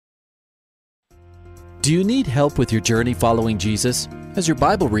Do you need help with your journey following Jesus? Has your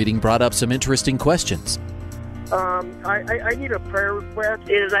Bible reading brought up some interesting questions? I need a prayer request.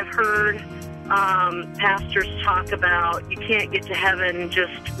 Is I've heard pastors talk about you can't get to heaven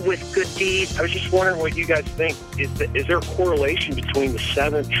just with good deeds. I was just wondering what you guys think. Is there a correlation between the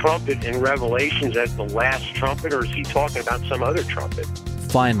seventh trumpet in Revelations as the last trumpet, or is he talking about some other trumpet?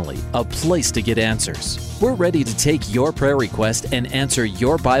 Finally, a place to get answers. We're ready to take your prayer request and answer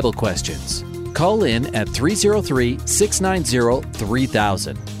your Bible questions. Call in at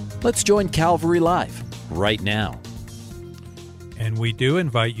 303-690-3000. Let's join Calvary Live right now. And we do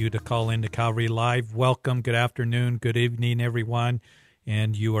invite you to call into Calvary Live. Welcome, good afternoon, good evening, everyone.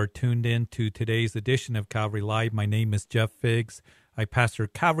 And you are tuned in to today's edition of Calvary Live. My name is Jeff Figs. I pastor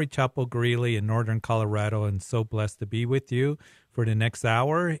Calvary Chapel Greeley in northern Colorado, and so blessed to be with you for the next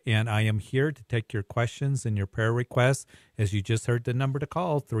hour. And I am here to take your questions and your prayer requests. As you just heard the number to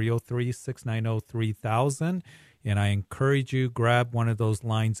call, 303-690-3000. And I encourage you, grab one of those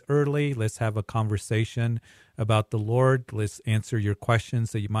lines early. Let's have a conversation about the Lord. Let's answer your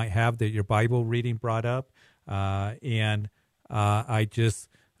questions that you might have that your Bible reading brought up. I just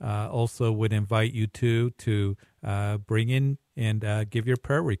also would invite you to bring in and give your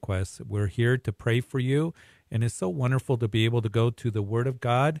prayer requests. We're here to pray for you. And it's so wonderful to be able to go to the Word of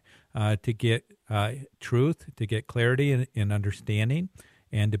God to get truth, to get clarity and understanding,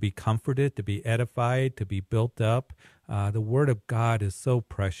 and to be comforted, to be edified, to be built up. The Word of God is so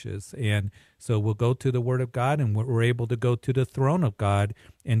precious. And so we'll go to the Word of God, and we're able to go to the throne of God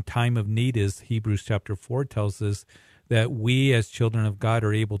in time of need, as Hebrews chapter 4 tells us that we as children of God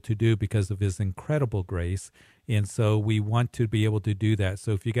are able to do because of His incredible grace. And so we want to be able to do that.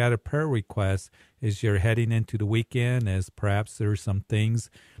 So if you got a prayer request as you're heading into the weekend, as perhaps there's some things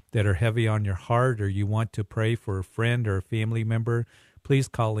that are heavy on your heart, or you want to pray for a friend or a family member, please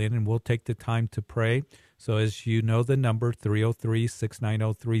call in and we'll take the time to pray. So as you know the number,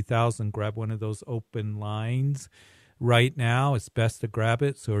 303-690-3000, grab one of those open lines. Right now, it's best to grab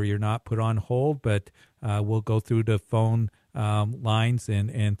it so you're not put on hold, but we'll go through the phone lines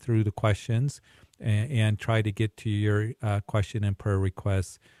and through the questions and try to get to your question and prayer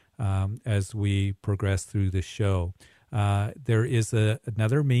requests as we progress through the show. There is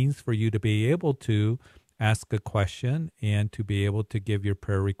another means for you to be able to ask a question and to be able to give your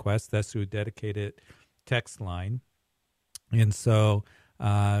prayer request. That's through a dedicated text line. And so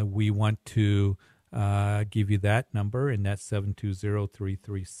we want to give you that number, and that's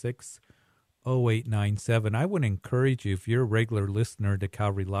 720-336-0897. I would encourage you, if you're a regular listener to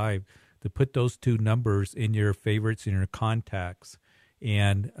Calvary Live, to put those two numbers in your favorites and your contacts.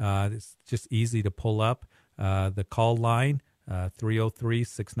 And it's just easy to pull up the call line,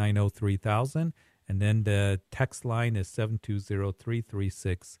 303-690-3000. And then the text line is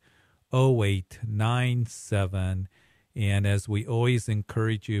 720-336-0897. And as we always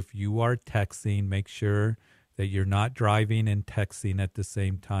encourage you, if you are texting, make sure that you're not driving and texting at the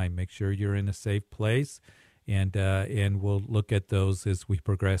same time. Make sure you're in a safe place. And we'll look at those as we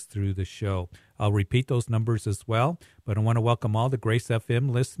progress through the show. I'll repeat those numbers as well, but I want to welcome all the Grace FM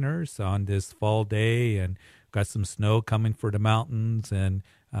listeners on this fall day, and got some snow coming for the mountains, and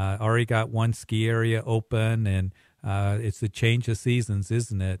already got one ski area open, and it's a change of seasons,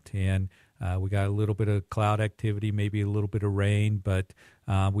 isn't it? And we got a little bit of cloud activity, maybe a little bit of rain, but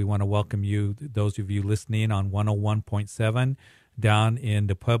we want to welcome you, those of you listening on 101.7, down in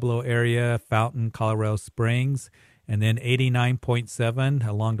the Pueblo area, Fountain, Colorado Springs, and then 89.7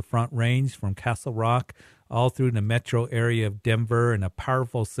 along the Front Range from Castle Rock, all through the metro area of Denver, and a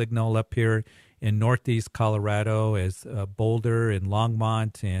powerful signal up here in northeast Colorado as Boulder and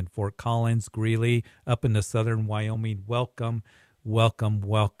Longmont and Fort Collins, Greeley, up in the southern Wyoming. Welcome, welcome,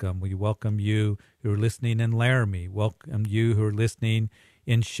 welcome. We welcome you who are listening in Laramie. Welcome you who are listening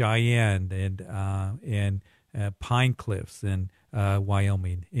in Cheyenne and Pine Cliffs and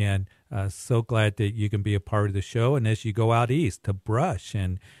Wyoming, and so glad that you can be a part of the show. And as you go out east to Brush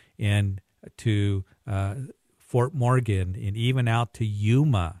and to Fort Morgan, and even out to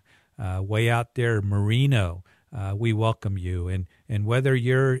Yuma, way out there, Merino, we welcome you. And whether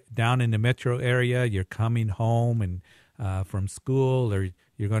you're down in the metro area, you're coming home and from school, or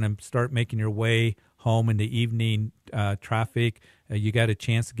you're going to start making your way home in the evening traffic, you got a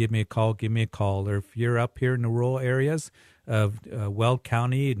chance to give me a call, Or if you're up here in the rural areas of Weld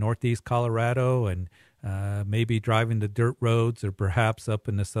County, northeast Colorado, and maybe driving the dirt roads, or perhaps up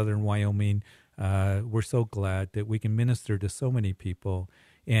in the southern Wyoming, we're so glad that we can minister to so many people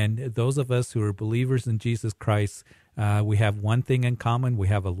And those of us who are believers in Jesus Christ, we have one thing in common. We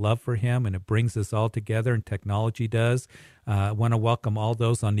have a love for him, and it brings us all together, and technology does. I want to welcome all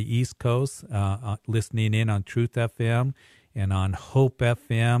those on the East Coast listening in on Truth FM and on Hope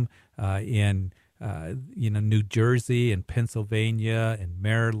FM in New Jersey and Pennsylvania and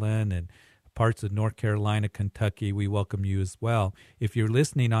Maryland and parts of North Carolina, Kentucky. We welcome you as well. If you're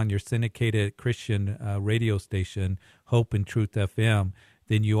listening on your syndicated Christian radio station, Hope and Truth FM,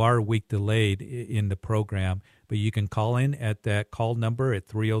 then you are a week delayed in the program. But you can call in at that call number at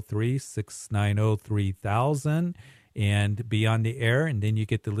 303-690-3000 and be on the air, and then you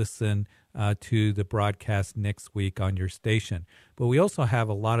get to listen to the broadcast next week on your station. But we also have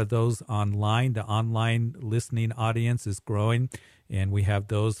a lot of those online. The online listening audience is growing, and we have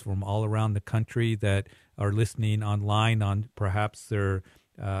those from all around the country that are listening online on perhaps their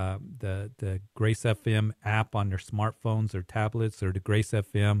the Grace FM app on their smartphones or tablets, or the Grace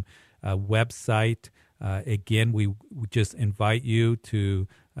FM website. Again, we just invite you to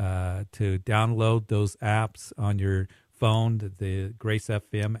download those apps on your phone, the Grace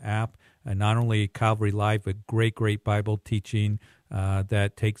FM app. Not only Calvary Live, but great Bible teaching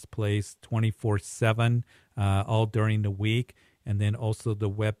that takes place 24/7 all during the week. And then also the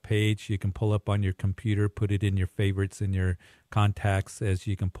web page you can pull up on your computer, put it in your favorites and your contacts, as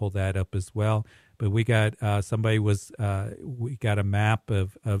you can pull that up as well. But we got we got a map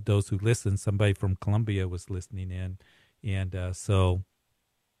of those who listen. Somebody from Colombia was listening in, and so,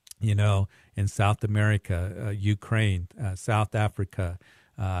 in South America, Ukraine, South Africa,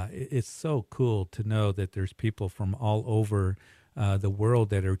 it's so cool to know that there's people from all over the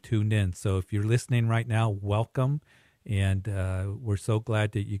world that are tuned in. So if you're listening right now, welcome. And we're so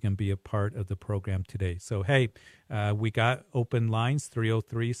glad that you can be a part of the program today. So, hey, we got open lines.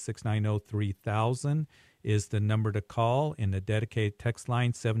 303-690-3000 is the number to call. And the dedicated text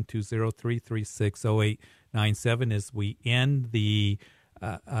line, 720-336-0897, as we end the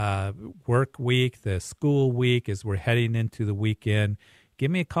work week, the school week, as we're heading into the weekend. Give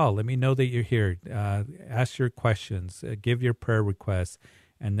me a call. Let me know that you're here. Ask your questions. Give your prayer requests.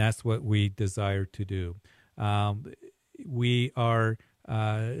 And that's what we desire to do. We are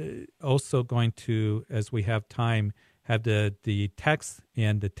also going to, as we have time, have the text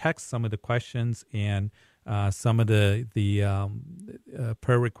some of the questions and some of the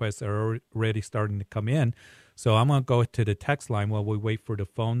prayer requests are already starting to come in. So I'm going to go to the text line while we wait for the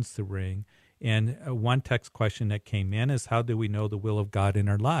phones to ring. And one text question that came in is, how do we know the will of God in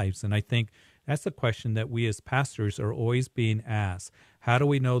our lives? And I think that's a question that we as pastors are always being asked. How do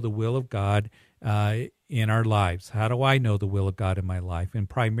we know the will of God in our lives? How do I know the will of God in my life? And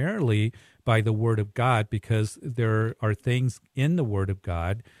primarily by the Word of God, because there are things in the Word of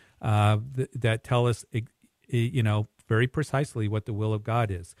God that tell us, very precisely what the will of God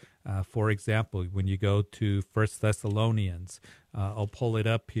is. For example, when you go to 1 Thessalonians, I'll pull it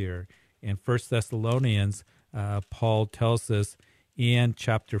up here. In 1 Thessalonians, Paul tells us in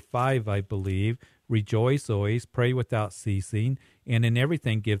chapter 5, I believe, rejoice always, pray without ceasing, and in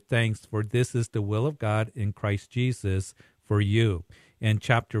everything give thanks, for this is the will of God in Christ Jesus for you. In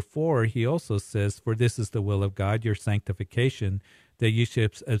chapter 4, he also says, for this is the will of God, your sanctification, that you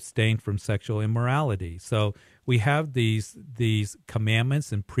should abstain from sexual immorality. So we have these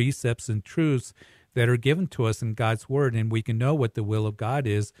commandments and precepts and truths that are given to us in God's Word, and we can know what the will of God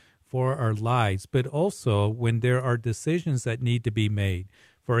is for our lives. But also when there are decisions that need to be made.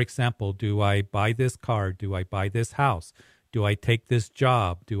 For example, do I buy this car? Do I buy this house? Do I take this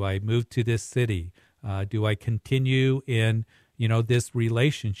job? Do I move to this city? Do I continue in, this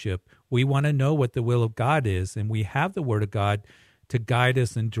relationship? We want to know what the will of God is, and we have the Word of God to guide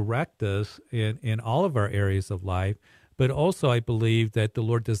us and direct us in all of our areas of life. But also I believe that the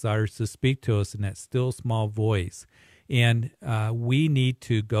Lord desires to speak to us in that still small voice. And we need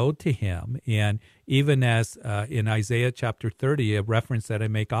to go to him. And even as in Isaiah chapter 30, a reference that I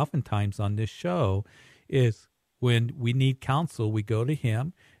make oftentimes on this show is when we need counsel, we go to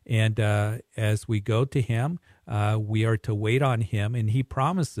him. And as we go to him, we are to wait on him. And he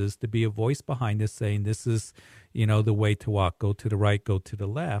promises to be a voice behind us saying, this is, the way to walk. Go to the right, go to the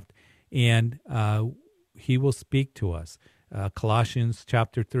left. And he will speak to us. Colossians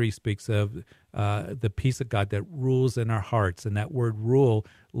chapter 3 speaks of the peace of God that rules in our hearts. And that word rule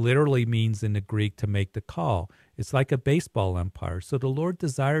literally means in the Greek to make the call. It's like a baseball umpire. So the Lord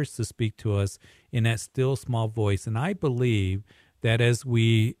desires to speak to us in that still small voice. And I believe that as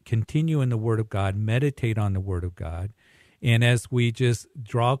we continue in the Word of God, meditate on the Word of God, and as we just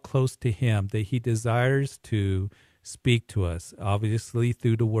draw close to him, that he desires to speak to us, obviously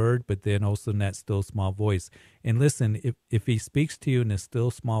through the word, but then also in that still small voice. And listen, if he speaks to you in a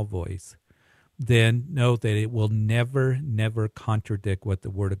still small voice, then know that it will never, never contradict what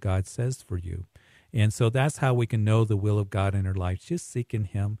the word of God says for you. And so that's how we can know the will of God in our lives, just seeking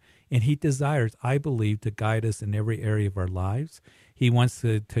him. And he desires, I believe, to guide us in every area of our lives. He wants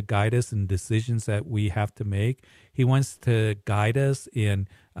to guide us in decisions that we have to make. He wants to guide us in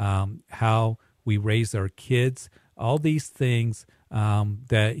how we raise our kids, all these things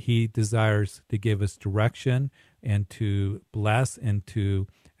that he desires to give us direction and to bless and to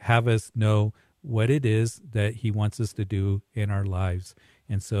have us know what it is that he wants us to do in our lives.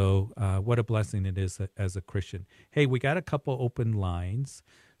 And so what a blessing it is as a Christian. Hey, we got a couple open lines.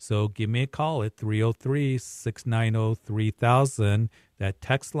 So give me a call at 303-690-3000. That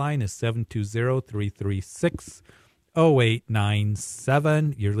text line is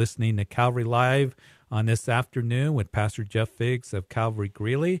 720-336-0897. You're listening to Calvary Live on this afternoon with Pastor Jeff Figs of Calvary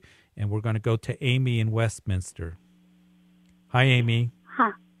Greeley. And we're going to go to Amy in Westminster. Hi, Amy.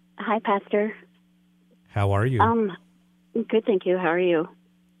 Hi, Pastor. How are you? Good, thank you. How are you?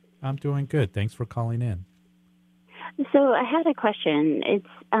 I'm doing good. Thanks for calling in. So I had a question. It's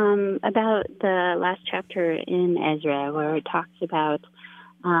about the last chapter in Ezra where it talks about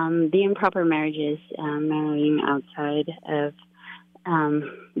the improper marriages, marrying outside of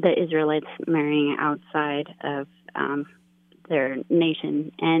the Israelites marrying outside of their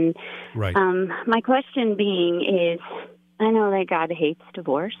nation. And right. My question being is, I know that God hates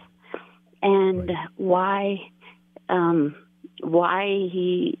divorce, and right. why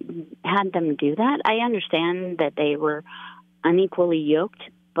he had them do that. I understand that they were unequally yoked,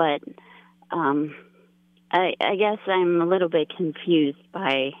 but I guess I'm a little bit confused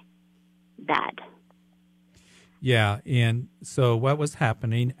by that. Yeah, and so what was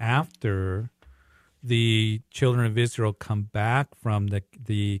happening after the children of Israel come back from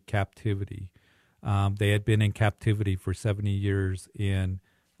the captivity? They had been in captivity for 70 years in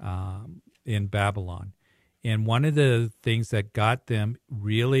Babylon. And one of the things that got them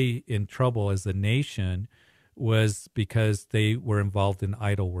really in trouble as a nation was because they were involved in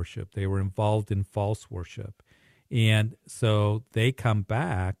idol worship. They were involved in false worship. And so they come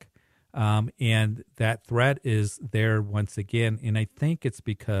back, and that threat is there once again. And I think it's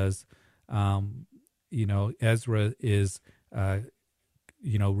because, Ezra is,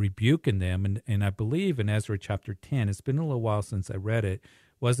 rebuking them. And I believe in Ezra chapter 10, it's been a little while since I read it,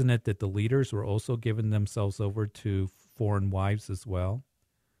 wasn't it that the leaders were also giving themselves over to foreign wives as well?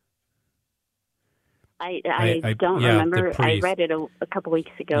 I don't remember. I read it a couple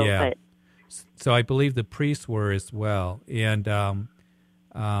weeks ago. Yeah. But so I believe the priests were as well. And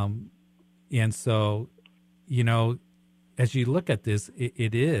so, as you look at this,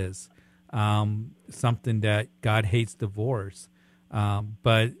 it is something that God hates divorce.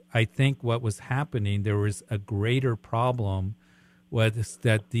 But I think what was happening, there was a greater problem was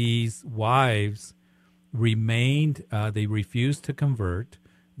that these wives remained, they refused to convert,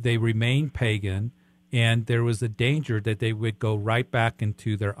 they remained pagan, and there was a danger that they would go right back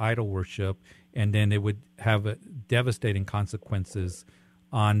into their idol worship, and then it would have devastating consequences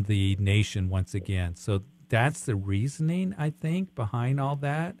on the nation once again. So that's the reasoning, I think, behind all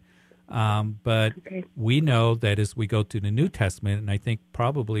that. But we know that as we go to the New Testament, and I think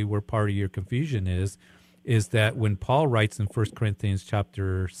probably where part of your confusion is that when Paul writes in 1 Corinthians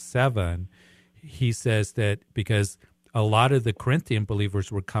chapter 7, he says that because a lot of the Corinthian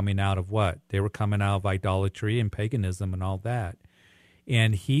believers were coming out of what? They were coming out of idolatry and paganism and all that.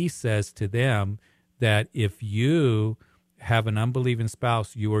 And he says to them that if you have an unbelieving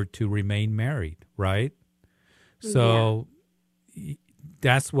spouse, you are to remain married, right? So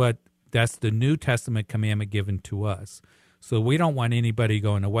that's the New Testament commandment given to us. So we don't want anybody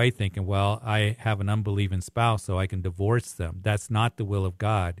going away thinking, well, I have an unbelieving spouse, so I can divorce them. That's not the will of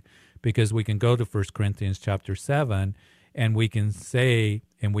God, because we can go to 1 Corinthians chapter 7, and we can say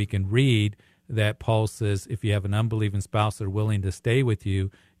and we can read that Paul says if you have an unbelieving spouse that are willing to stay with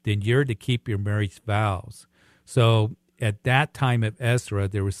you, then you're to keep your marriage vows. So at that time of Ezra,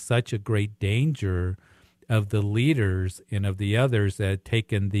 there was such a great danger of the leaders and of the others that had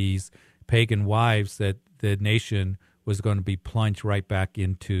taken these pagan wives that the nation was going to be plunged right back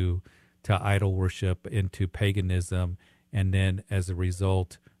into idol worship, into paganism, and then as a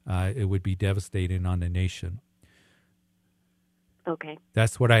result, it would be devastating on the nation. Okay.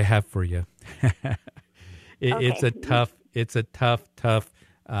 That's what I have for you. It's a tough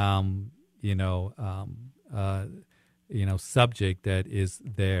subject that is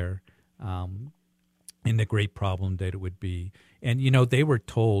there, and the great problem that it would be. And, they were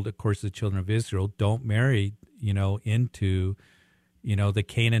told, of course, the children of Israel, don't marry, into, the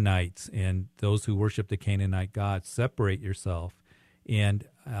Canaanites and those who worship the Canaanite gods. Separate yourself. And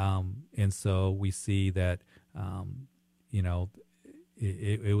so we see that,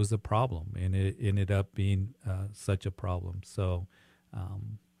 it was a problem, and it ended up being such a problem. So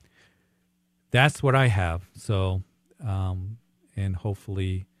that's what I have. So, and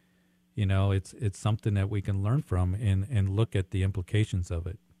hopefully, it's something that we can learn from and look at the implications of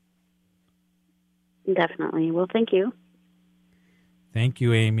it. Definitely. Well, thank you. Thank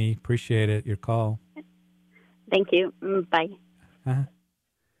you, Amy. Appreciate it. Your call. Thank you. Bye.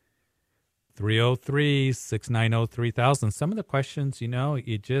 303-690-3000. Some of the questions,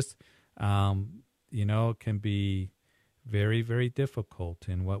 it just, can be very, very difficult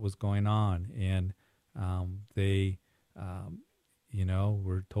in what was going on. And they,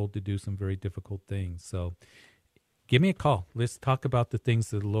 were told to do some very difficult things. So give me a call. Let's talk about the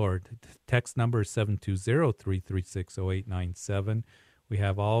things of the Lord. Text number is 720-336-0897. We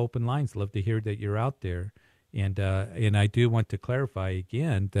have all open lines. Love to hear that you're out there. And I do want to clarify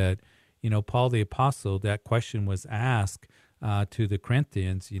again that, Paul the Apostle, that question was asked to the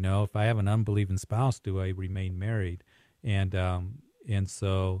Corinthians, if I have an unbelieving spouse, do I remain married? And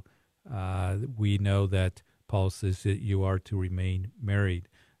so we know that Paul says that you are to remain married.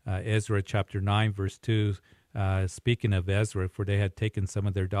 Ezra chapter 9, verse 2, speaking of Ezra, for they had taken some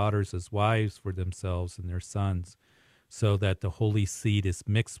of their daughters as wives for themselves and their sons, so that the holy seed is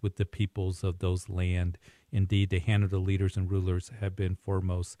mixed with the peoples of those land. Indeed, the hand of the leaders and rulers have been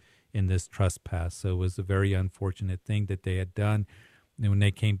foremost in this trespass. So it was a very unfortunate thing that they had done. And when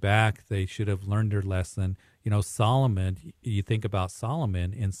they came back, they should have learned their lesson. Solomon, you think about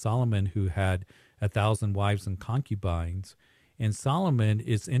Solomon, and Solomon who had 1,000 wives and concubines. And Solomon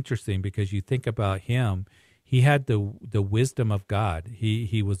is interesting because you think about him, he had the wisdom of God.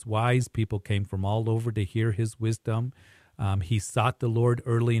 He was wise. People came from all over to hear his wisdom. He sought the Lord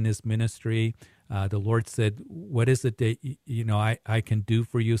early in his ministry. The Lord said, what is it that I can do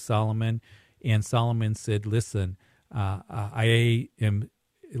for you, Solomon? And Solomon said, listen, I am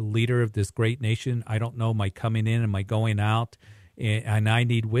leader of this great nation. I don't know my coming in and my going out, and I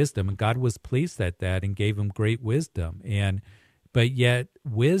need wisdom. And God was pleased at that and gave him great wisdom. But yet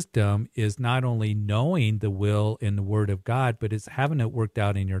wisdom is not only knowing the will and the word of God, but it's having it worked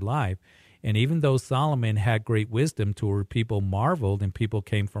out in your life. And even though Solomon had great wisdom to where people marveled and people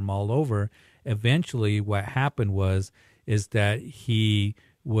came from all over, eventually what happened is that he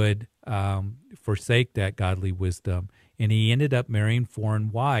would forsake that godly wisdom. And he ended up marrying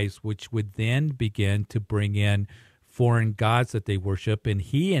foreign wives, which would then begin to bring in foreign gods that they worship. And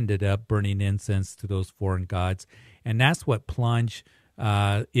he ended up burning incense to those foreign gods. And that's what plunged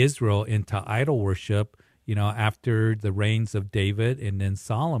Israel into idol worship, after the reigns of David and then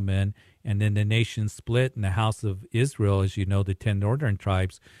Solomon, and then the nation split in the house of Israel, as you know, the 10 northern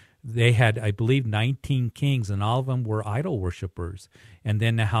tribes. They had, I believe, 19 kings, and all of them were idol worshipers. And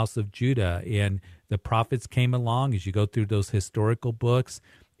then the house of Judah, and the prophets came along, as you go through those historical books,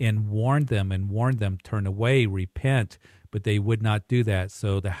 and warned them, turn away, repent, but they would not do that.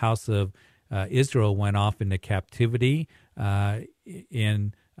 So the house of Israel went off into captivity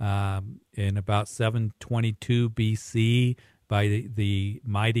in about 722 BC by the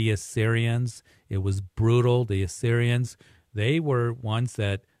mighty Assyrians. It was brutal. The Assyrians, they were ones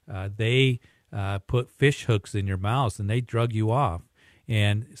that they put fish hooks in your mouth and they drug you off.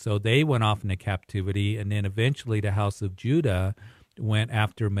 And so they went off into captivity. And then eventually the house of Judah went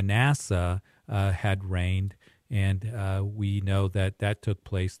after Manasseh had reigned. And we know that took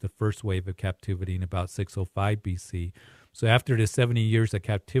place, the first wave of captivity, in about 605 BC. So after the 70 years of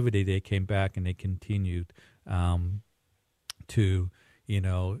captivity, they came back and they continued to,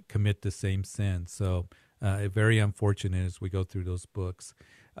 commit the same sin. So very unfortunate as we go through those books.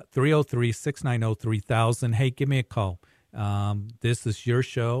 303-690-3000. Hey, give me a call. This is your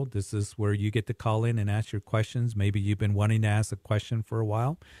show. This is where you get to call in and ask your questions. Maybe you've been wanting to ask a question for a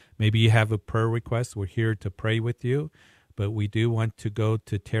while. Maybe you have a prayer request. We're here to pray with you, but we do want to go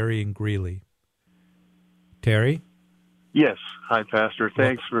to Terry and Greeley. Terry? Yes. Hi, Pastor.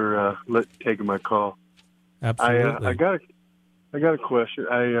 Thanks for taking my call. Absolutely. I got a question.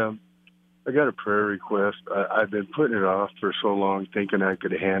 I got a prayer request. I've been putting it off for so long, thinking I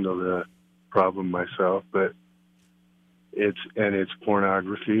could handle the problem myself, but it's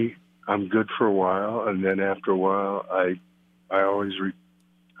pornography. I'm good for a while, and then after a while,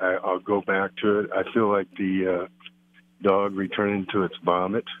 I'll go back to it. I feel like the dog returning to its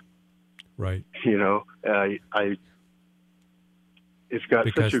vomit. Right. It's got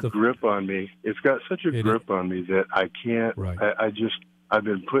such a grip on me. It's got such a grip on me that I can't. Right. I've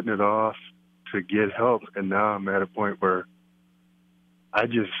been putting it off to get help, and now I'm at a point where I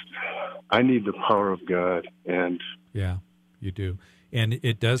need the power of God. And yeah, you do. And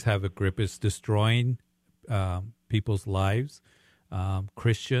it does have a grip. It's destroying people's lives,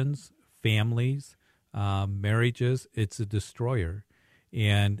 Christians, families, marriages. It's a destroyer.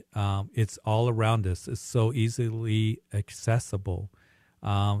 And it's all around us. It's so easily accessible.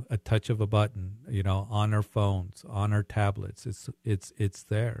 A touch of a button, on our phones, on our tablets. It's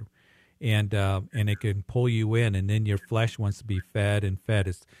there. And it can pull you in, and then your flesh wants to be fed and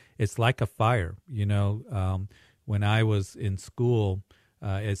fed. It's like a fire. When I was in school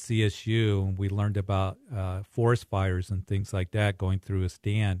at CSU, and we learned about forest fires and things like that going through a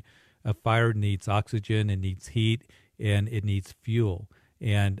stand. A fire needs oxygen, it needs heat, and it needs fuel.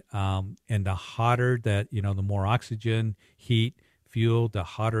 And the hotter that the more oxygen, heat, fuel, the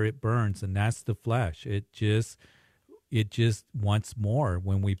hotter it burns, and that's the flesh. It just wants more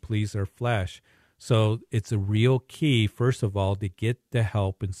when we please our flesh. So it's a real key, first of all, to get the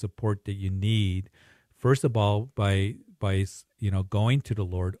help and support that you need. First of all, by going to the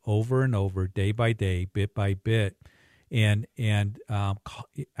Lord over and over, day by day, bit by bit, and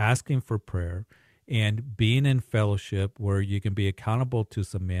asking for prayer, and being in fellowship where you can be accountable to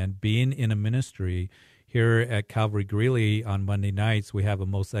some man, being in a ministry. Here at Calvary Greeley on Monday nights, we have a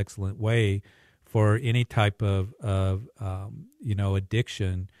most excellent way for any type of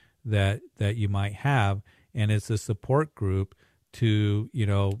addiction that you might have, and it's a support group to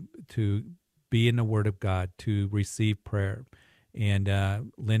be in the Word of God, to receive prayer. And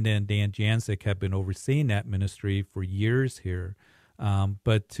Linda and Dan Jancic have been overseeing that ministry for years here,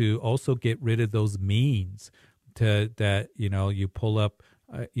 but to also get rid of those means that you pull up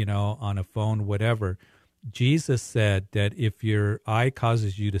on a phone, whatever. Jesus said that if your eye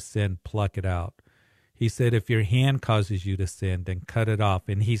causes you to sin, pluck it out. He said if your hand causes you to sin, then cut it off.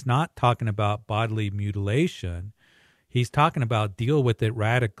 And he's not talking about bodily mutilation. He's talking about deal with it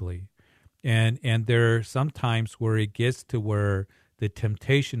radically. And there are some times where it gets to where the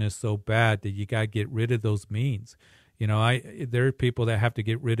temptation is so bad that you got to get rid of those means. There are people that have to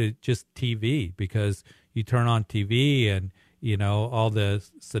get rid of just TV, because you turn on TV and, all the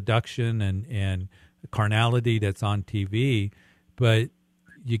seduction and carnality that's on TV, but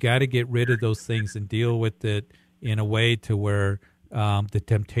you got to get rid of those things and deal with it in a way to where the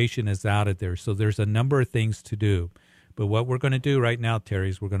temptation is out of there. So there's a number of things to do. But what we're going to do right now, Terry,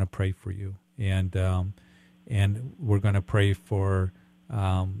 is we're going to pray for you. And we're going to pray for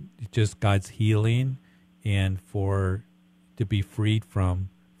just God's healing and to be freed from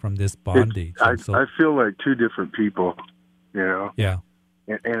this bondage. I feel like two different people, Yeah.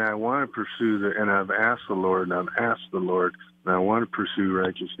 And I want to pursue and I've asked the Lord, and I want to pursue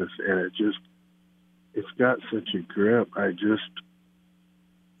righteousness, and it's got such a grip. I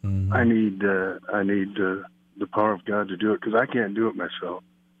need the power of God to do it, because I can't do it myself.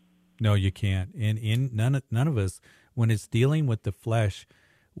 No, you can't. And none of us, when it's dealing with the flesh,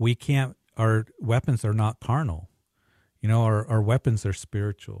 we can't. Our weapons are not carnal. Our weapons are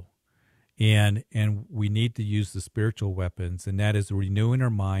spiritual. And we need to use the spiritual weapons, and that is renewing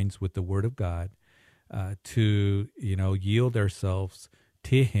our minds with the Word of God, to yield ourselves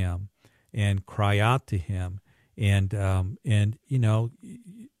to Him and cry out to Him, and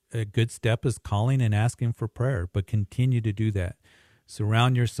a good step is calling and asking for prayer, but continue to do that.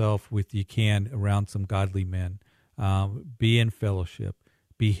 Surround yourself around some godly men. Be in fellowship.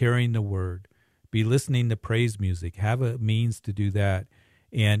 Be hearing the Word. Be listening to praise music. Have a means to do that.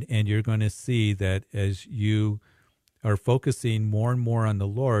 And you're going to see that as you are focusing more and more on the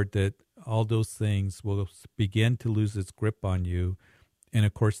Lord, that all those things will begin to lose its grip on you. And,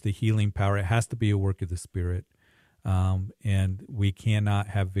 of course, the healing power, it has to be a work of the Spirit. And we cannot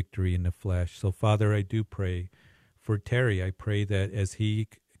have victory in the flesh. So, Father, I do pray for Terry. I pray that as he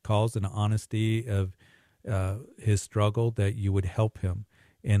calls in honesty of his struggle, that you would help him.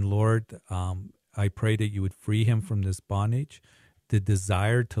 And, Lord, I pray that you would free him from this bondage, the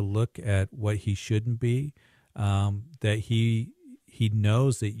desire to look at what he shouldn't be, that he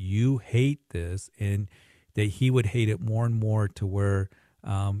knows that you hate this, and that he would hate it more and more to where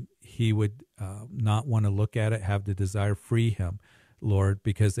he would not want to look at it, have the desire. Free him, Lord,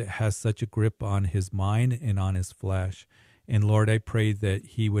 because it has such a grip on his mind and on his flesh. And Lord, I pray that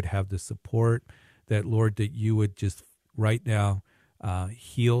he would have the support, that, Lord, that you would just right now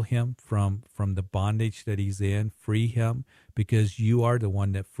heal him from the bondage that he's in, free him, because you are the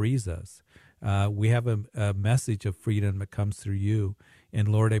one that frees us. We have a message of freedom that comes through you. And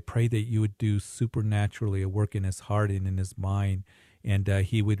Lord, I pray that you would do supernaturally a work in his heart and in his mind, and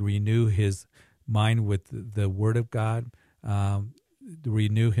he would renew his mind with the Word of God,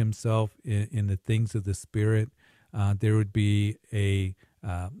 renew himself in the things of the Spirit. There would be a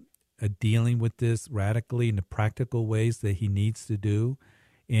dealing with this radically in the practical ways that he needs to do.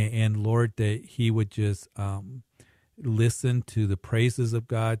 And Lord, that he would just listen to the praises of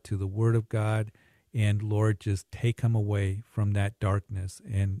God, to the word of God, and Lord, just take him away from that darkness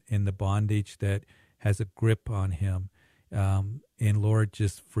and the bondage that has a grip on him. And Lord,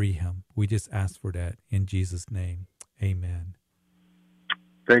 just free him. We just ask for that in Jesus' name. Amen.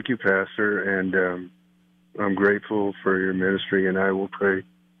 Thank you, Pastor, and I'm grateful for your ministry, and I will pray.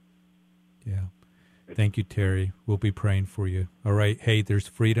 Yeah. Thank you, Terry. We'll be praying for you. All right. Hey, there's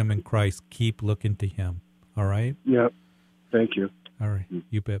freedom in Christ. Keep looking to him. All right? Yep. Thank you. All right.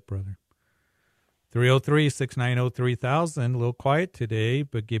 You bet, brother. 303-690-3000. A little quiet today,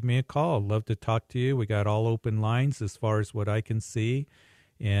 but give me a call. Love to talk to you. We got all open lines as far as what I can see,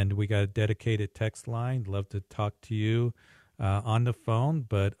 and we got a dedicated text line. Love to talk to you on the phone,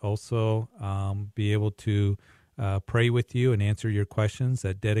 but also be able to pray with you and answer your questions.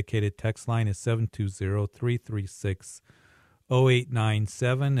 That dedicated text line is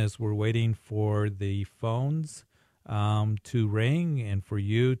 720-336-0897 as we're waiting for the phones to ring and for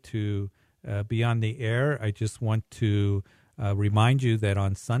you to be on the air. I just want to remind you that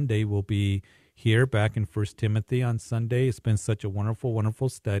on Sunday we'll be here back in 1 Timothy on Sunday. It's been such a wonderful, wonderful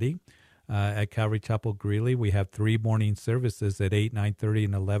study at Calvary Chapel Greeley. We have 3 morning services at 8, 9:30,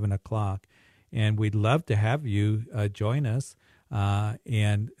 and 11 o'clock. And we'd love to have you join us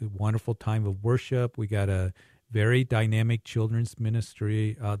and a wonderful time of worship. We got a very dynamic children's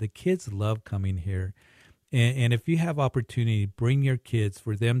ministry. The kids love coming here. And if you have opportunity, bring your kids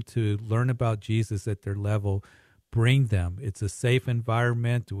for them to learn about Jesus at their level. Bring them. It's a safe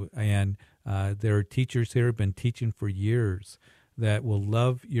environment, and there are teachers here who have been teaching for years that will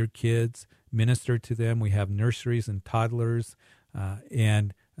love your kids, minister to them. We have nurseries and toddlers,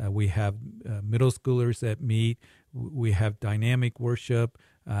 and we have middle schoolers that meet. We have dynamic worship,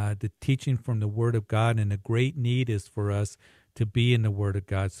 the teaching from the Word of God, and a great need is for us to be in the Word of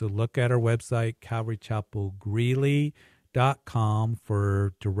God. So look at our website, CalvaryChapelGreeley.com,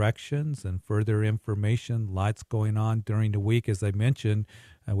 for directions and further information. Lots going on during the week. As I mentioned,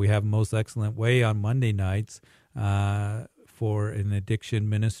 we have Most Excellent Way on Monday nights for an addiction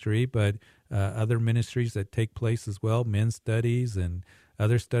ministry, but other ministries that take place as well, men's studies and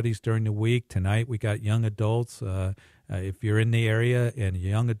other studies during the week. Tonight we got young adults. If you're in the area and a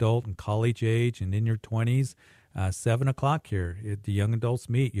young adult and college age and in your 20s, 7 o'clock here, the young adults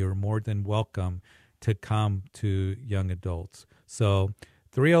meet. You're more than welcome to come to young adults. So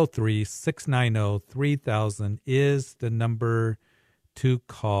 303-690-3000 is the number to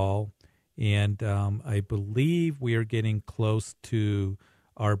call. And I believe we are getting close to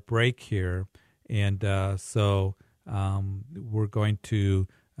our break here. And so we're going to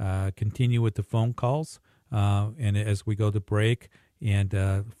continue with the phone calls and as we go to break, and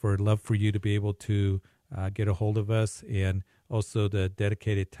for love for you to be able to get a hold of us, and also the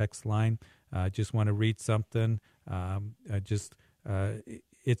dedicated text line. I just want to read something.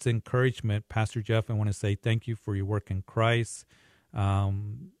 It's encouragement. Pastor Jeff, I want to say thank you for your work in Christ,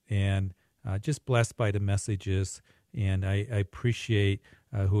 and just blessed by the messages. And I appreciate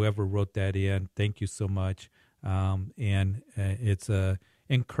whoever wrote that in. Thank you so much. And it's a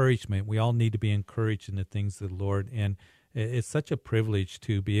encouragement. We all need to be encouraged in the things of the Lord. And it's such a privilege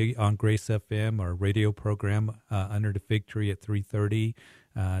to be on Grace FM, our radio program under the fig tree at 3:30,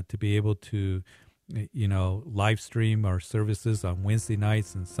 to be able to, live stream our services on Wednesday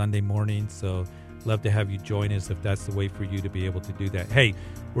nights and Sunday mornings. So love to have you join us if that's the way for you to be able to do that. Hey,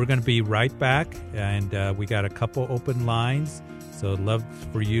 we're going to be right back, and we got a couple open lines. So love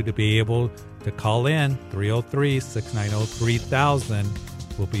for you to be able to call in, 303-690-3000.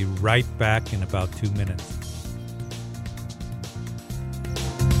 We'll be right back in about 2 minutes.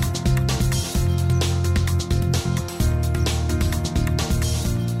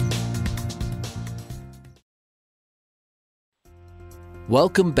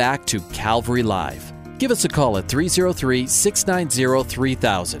 Welcome back to Calvary Live. Give us a call at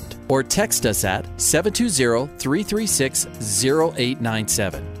 303-690-3000 or text us at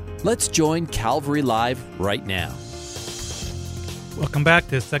 720-336-0897. Let's join Calvary Live right now. Welcome back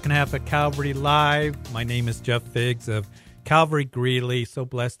to the second half of Calvary Live. My name is Jeff Figs of Calvary Greeley. So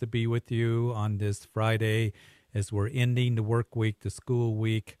blessed to be with you on this Friday as we're ending the work week, the school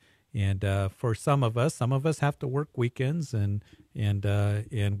week. And for some of us have to work weekends, and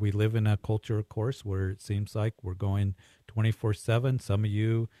we live in a culture, of course, where it seems like we're going 24/7. Some of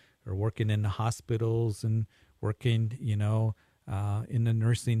you are working in the hospitals and working, in the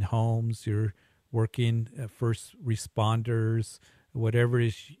nursing homes. You're working first responders. whatever it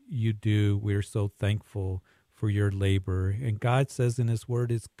is you do, we're so thankful for your labor. And God says in His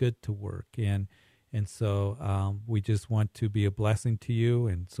Word, it's good to work. And so we just want to be a blessing to you,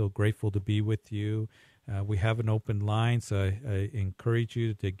 and so grateful to be with you. We have an open line, so I encourage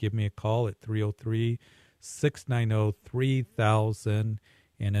you to give me a call at 303-690-3000.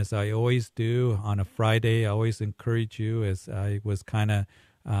 And as I always do on a Friday, I always encourage you, as I was kind of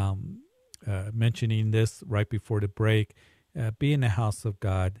mentioning this right before the break, be in the house of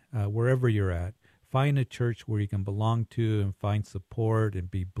God, wherever you're at. Find a church where you can belong to and find support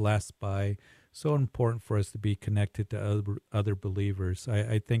and be blessed by. So important for us to be connected to other believers.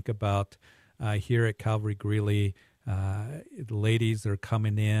 I think about here at Calvary Greeley, the ladies are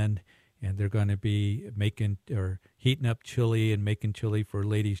coming in, and they're going to be making or heating up chili and making chili for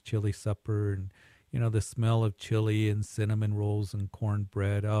ladies' chili supper. And, the smell of chili and cinnamon rolls and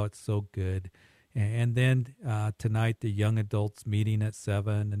cornbread. Oh, it's so good. And then tonight, the young adults meeting at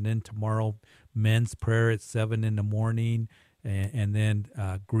 7. And then tomorrow, men's prayer at 7 in the morning. And then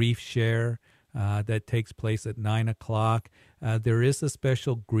grief share that takes place at 9 o'clock. There is a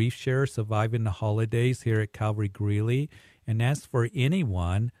special grief share, Surviving the Holidays, here at Calvary Greeley. And that's for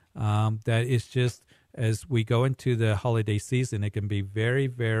anyone that is just, as we go into the holiday season, it can be very,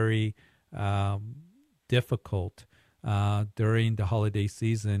 very difficult during the holiday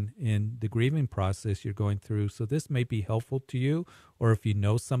season in the grieving process you're going through. So this may be helpful to you, or if you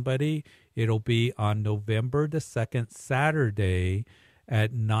know somebody, it'll be on November the 2nd, Saturday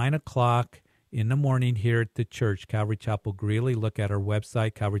at 9 o'clock in the morning here at the church, Calvary Chapel Greeley. Look at our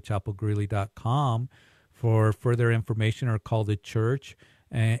website, calvarychapelgreeley.com, for further information, or call the church.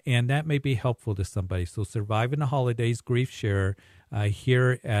 And that may be helpful to somebody. So Surviving the Holidays Grief Share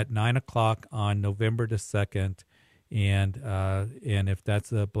here at 9 o'clock on November the 2nd. And if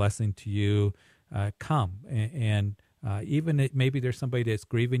that's a blessing to you, come. And even maybe there's somebody that's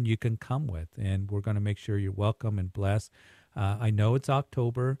grieving you can come with. And we're going to make sure you're welcome and blessed. I know it's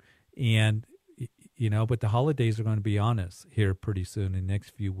October, and but the holidays are going to be on us here pretty soon in the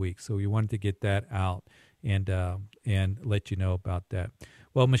next few weeks. So we wanted to get that out and let you know about that.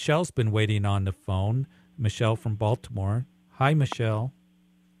 Well, Michelle's been waiting on the phone. Michelle from Baltimore. Hi, Michelle.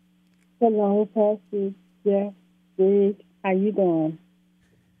 Hello, Pastor Jeff. Greg, how you doing?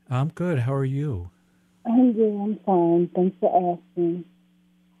 I'm good. How are you? I'm good. I'm fine. Thanks for asking.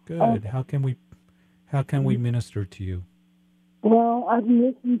 Good. How can we minister to you? Well, I've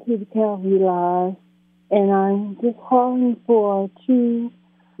listened to the Calvary Live, and I'm just calling for 2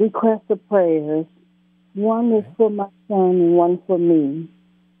 requests of prayers. One is for my son and one for me.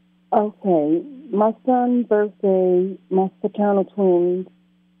 Okay, my son's birthday, my fraternal twins,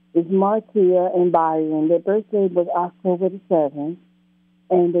 is Martia and Byron. Their birthday was October the 7th,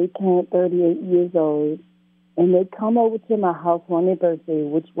 and they turned 38 years old. And they come over to my house on their birthday,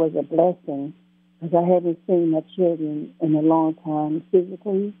 which was a blessing, because I haven't seen my children in a long time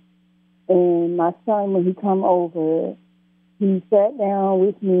physically. And my son, when he come over, he sat down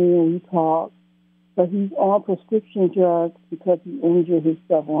with me and we talked. But he's on prescription drugs because he injured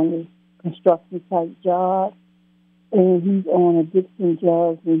himself on his construction type job. And he's on addiction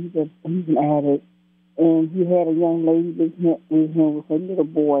drugs, and he's an addict. And he had a young lady with him with a little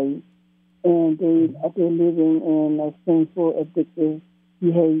boy. And they're living in a sinful, addictive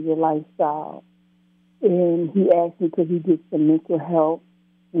behavior lifestyle. And he asked me could he get some mental help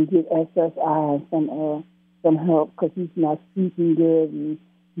and get SSI and some help, because he's not sleeping good and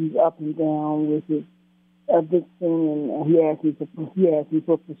he's up and down with his addiction. And he asked me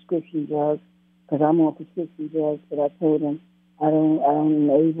for prescription drugs, because I'm on prescription drugs. But I told him I don't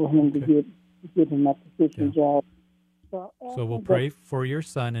enable him to give him my prescription drugs. So we'll pray for your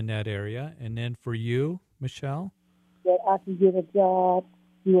son in that area, and then for you, Michelle, that I can get a job,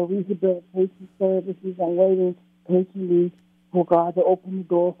 rehabilitation services. I'm waiting patiently for God to open the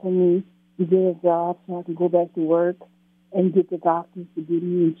door for me to get a job so I can go back to work and get the doctors to give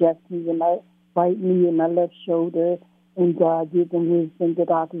me injections in my right knee and my left shoulder, and God give them wisdom, the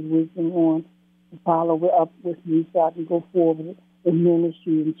doctors wisdom on to follow up with me so I can go forward in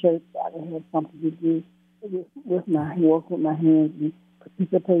ministry and church. So I can have something to do with my work with my hands and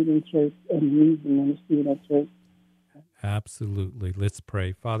participate in church and lead the ministry in that church. Absolutely. Let's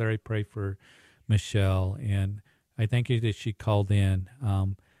pray. Father, I pray for Michelle, and I thank you that she called in.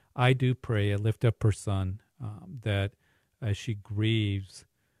 I do pray, I lift up her son, that as she grieves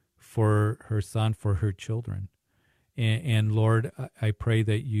for her son, for her children. And Lord, I pray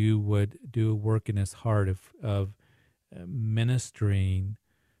that you would do a work in his heart of ministering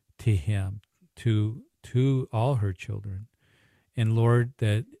to him, to all her children. And Lord,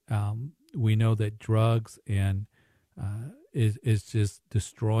 that we know that drugs and is just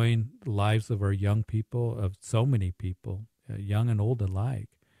destroying the lives of our young people, of so many people, young and old alike,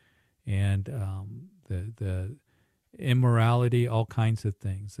 and the immorality, all kinds of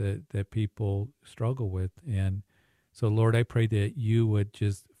things that people struggle with. And so, Lord, I pray that you would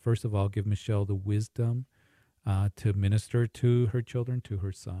just, first of all, give Michelle the wisdom to minister to her children, to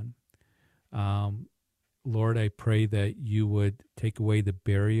her son. Lord, I pray that you would take away the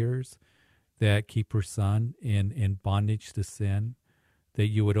barriers that keep her son in bondage to sin, that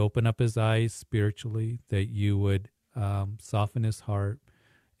you would open up his eyes spiritually, that you would soften his heart,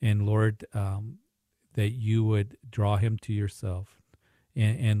 and Lord, that you would draw him to yourself.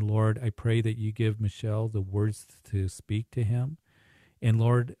 And Lord, I pray that you give Michelle the words to speak to him. And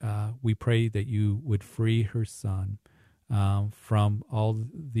Lord, we pray that you would free her son from all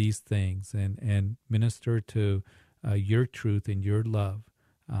these things and minister to your truth and your love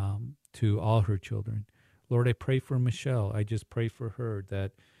to all her children. Lord, I pray for Michelle. I just pray for her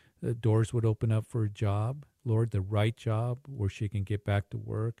that the doors would open up for a job, Lord, the right job where she can get back to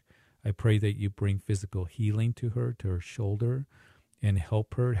work. I pray that you bring physical healing to her shoulder, and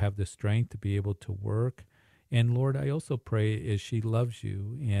help her have the strength to be able to work. And Lord, I also pray as she loves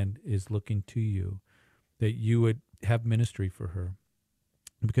you and is looking to you, that you would have ministry for her.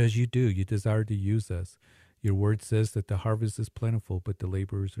 Because you do, you desire to use us. Your word says that the harvest is plentiful, but the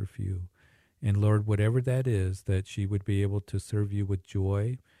laborers are few. And Lord, whatever that is, that she would be able to serve you with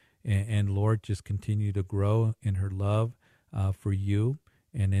joy. And Lord, just continue to grow in her love for you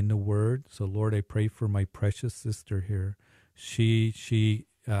and in the word. So Lord, I pray for my precious sister here. She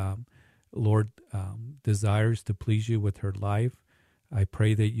Lord, desires to please you with her life. I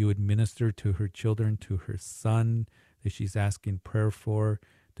pray that you would minister to her children, to her son, that she's asking prayer for,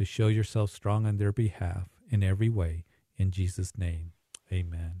 to show yourself strong on their behalf in every way. In Jesus' name,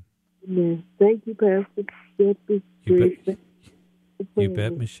 amen. Amen. Thank you, Pastor. You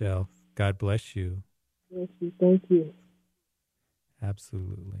bet, Michelle. God bless you. Bless you. Thank you.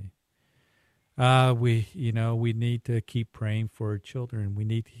 Absolutely. We need to keep praying for our children. We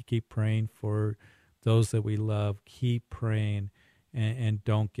need to keep praying for those that we love. Keep praying and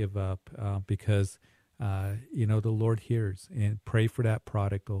don't give up because, the Lord hears. And pray for that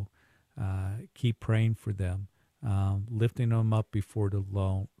prodigal. Keep praying for them, lifting them up before the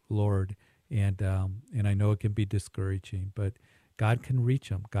Lord. And I know it can be discouraging, but God can reach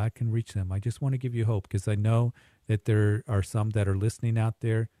them. God can reach them. I just want to give you hope because I know that there are some that are listening out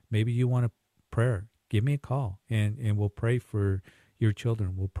there. Maybe you want a prayer. Give me a call and we'll pray for your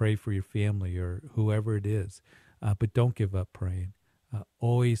children. We'll pray for your family or whoever it is. But don't give up praying.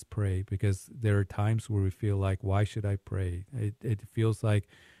 Always pray because there are times where we feel like, why should I pray? It feels like,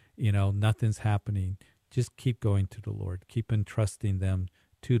 nothing's happening. Just keep going to the Lord. Keep entrusting them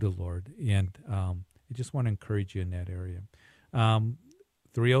to the Lord. And I just want to encourage you in that area.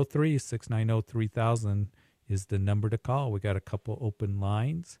 303-690-3000 is the number to call. We got a couple open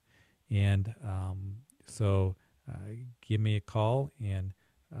lines. And so give me a call and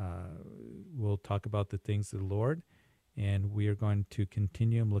we'll talk about the things of the Lord. And we are going to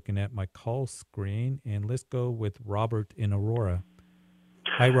continue. I'm looking at my call screen. And let's go with Robert in Aurora.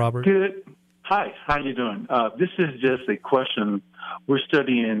 Hi, Robert. Good. Hi. How you doing? This is just a question. We're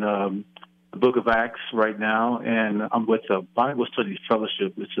studying the book of Acts right now, and I'm with a Bible Study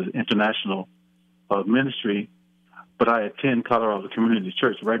Fellowship. It's an international ministry. But I attend Colorado Community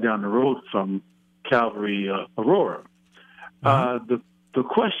Church right down the road from Calvary, Aurora. The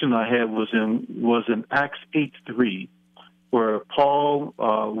question I had was in Acts 8:3, where Paul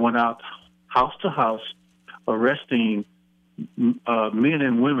went out house to house, arresting men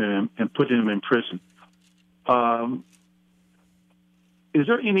and women and putting them in prison. Is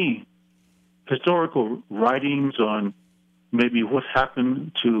there any historical writings on maybe what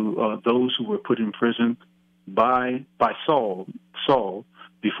happened to those who were put in prison by Saul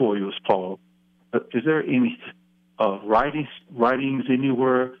before he was Paul? Is there any writings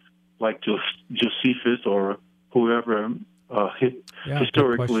anywhere like Josephus or whoever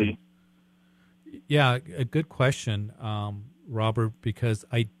historically? A good question, Robert, because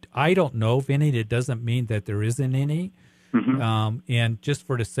I don't know of any. It doesn't mean that there isn't any. Mm-hmm. And just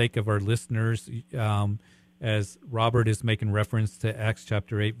for the sake of our listeners, as Robert is making reference to Acts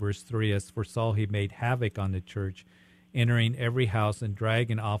chapter 8, verse 3, as for Saul, he made havoc on the church, entering every house and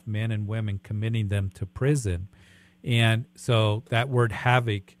dragging off men and women, committing them to prison. And so that word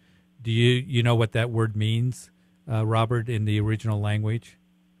havoc, do you know what that word means, Robert, in the original language?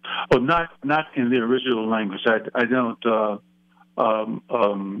 Oh, not in the original language. I don't,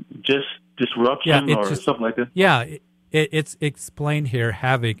 just disruption or something like that? Yeah, it's explained here,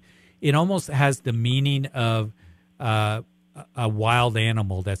 havoc. It almost has the meaning of a wild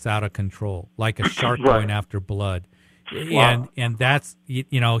animal that's out of control, like a shark Right. going after blood. Wow. And that's,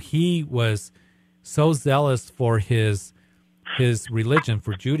 he was so zealous for his religion,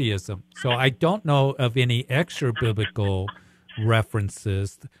 for Judaism. So I don't know of any extra biblical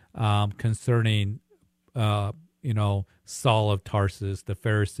references concerning Saul of Tarsus, the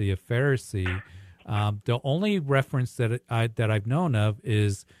Pharisee of Pharisee. The only reference that I've known of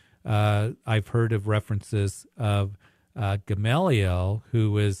is I've heard of references of Gamaliel,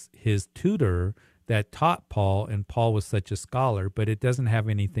 who was his tutor that taught Paul, and Paul was such a scholar, but it doesn't have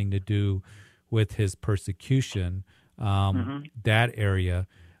anything to do with his persecution, that area.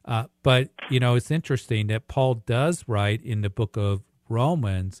 But, it's interesting that Paul does write in the book of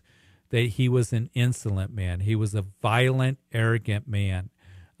Romans that he was an insolent man. He was a violent, arrogant man.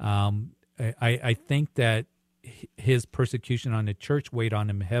 I think that his persecution on the church weighed on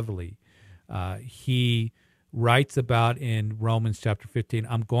him heavily. He writes about in Romans chapter 15,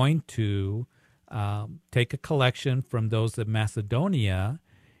 I'm going to take a collection from those of Macedonia,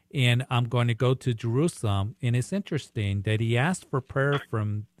 and I'm going to go to Jerusalem. And it's interesting that he asked for prayer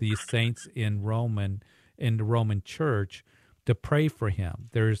from the saints in the Roman church to pray for him.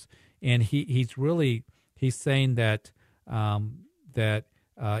 He's saying that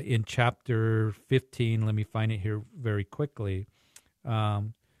in chapter 15, let me find it here very quickly,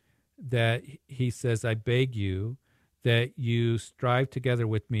 that he says, I beg you that you strive together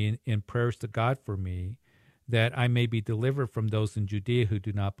with me in prayers to God for me, that I may be delivered from those in Judea who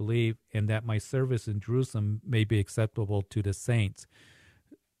do not believe, and that my service in Jerusalem may be acceptable to the saints.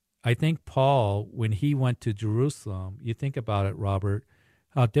 I think Paul, when he went to Jerusalem, you think about it, Robert,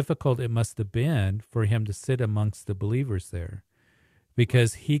 how difficult it must have been for him to sit amongst the believers there,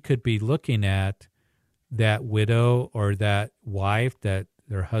 because he could be looking at that widow or that wife, that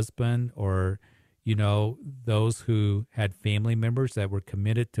their husband, or, those who had family members that were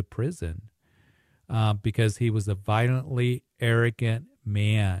committed to prison, because he was a violently arrogant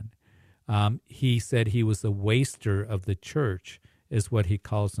man. He said he was a waster of the church, is what he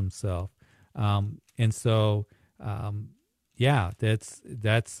calls himself. I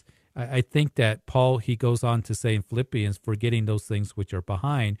think that Paul, he goes on to say in Philippians, forgetting those things which are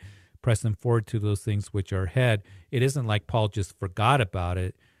behind, pressing forward to those things which are ahead. It isn't like Paul just forgot about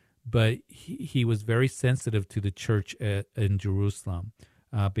it, but he was very sensitive to the church in Jerusalem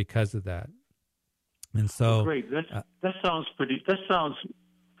because of that. And so, great. That sounds pretty. That sounds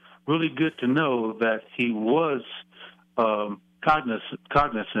really good to know that he was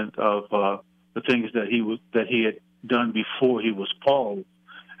cognizant of the things that he had done before he was Paul,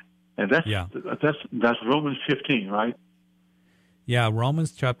 and that's Romans 15, right? Yeah,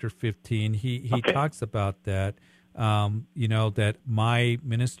 Romans chapter 15. He talks about that. That my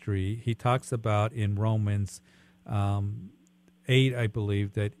ministry. He talks about in Romans 8, I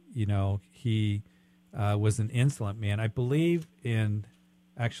believe, that he was an insolent man. I believe in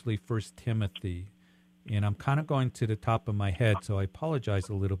actually 1 Timothy, and I'm kind of going to the top of my head, so I apologize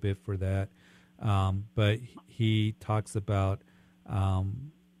a little bit for that. But he talks about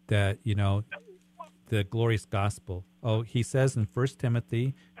that, the glorious gospel. Oh, he says in 1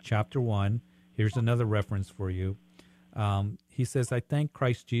 Timothy chapter 1, here's another reference for you. He says, I thank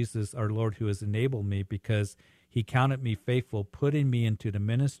Christ Jesus our Lord, who has enabled me, because he counted me faithful, putting me into the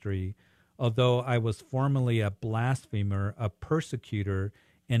ministry, although I was formerly a blasphemer, a persecutor,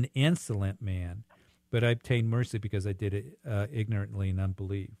 an insolent man. But I obtained mercy because I did it ignorantly in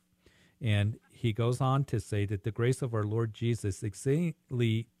unbelief. And he goes on to say that the grace of our Lord Jesus,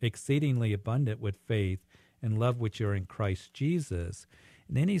 exceedingly abundant with faith and love which are in Christ Jesus.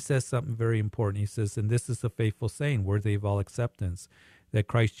 And then he says something very important. He says, and this is a faithful saying, worthy of all acceptance, that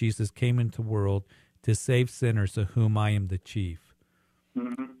Christ Jesus came into the world to save sinners, of whom I am the chief.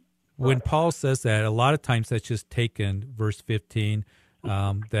 Mm-hmm. When Paul says that, a lot of times that's just taken, verse 15,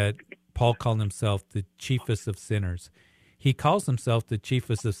 that Paul called himself the chiefest of sinners. He calls himself the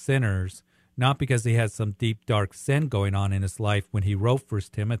chiefest of sinners, not because he had some deep, dark sin going on in his life when he wrote 1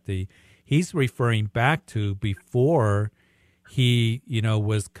 Timothy. He's referring back to before he,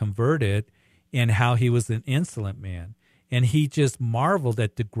 was converted, and how he was an insolent man. And he just marveled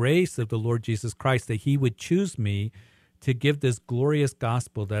at the grace of the Lord Jesus Christ, that he would choose me to give this glorious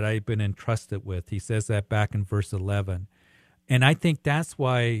gospel that I've been entrusted with. He says that back in verse 11. And I think that's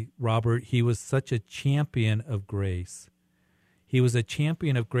why, Robert, he was such a champion of grace. He was a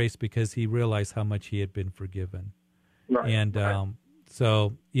champion of grace because he realized how much he had been forgiven. Right. And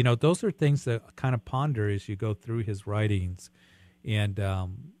so, those are things that kind of ponder as you go through his writings, and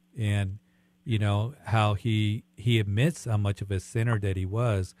how he admits how much of a sinner that he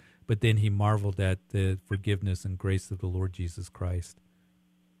was, but then he marveled at the forgiveness and grace of the Lord Jesus Christ.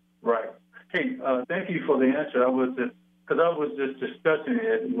 Right. Hey, thank you for the answer. I was just discussing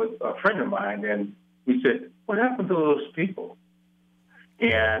it with a friend of mine, and we said, what happened to those people?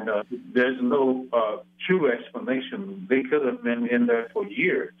 And there's no true explanation. They could have been in there for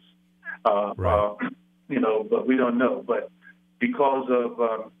years, right. But we don't know. But because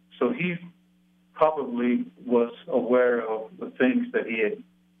of, so he probably was aware of the things that he had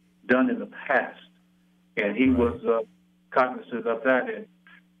done in the past, and he was cognizant of that,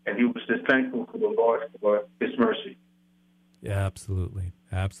 and he was just thankful to the Lord for His mercy. Yeah, absolutely.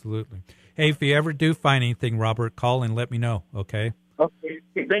 Absolutely. Hey, if you ever do find anything, Robert, call and let me know, okay? Okay.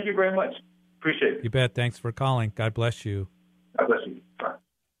 Thank you very much. Appreciate it. You bet. Thanks for calling. God bless you. God bless you. Bye.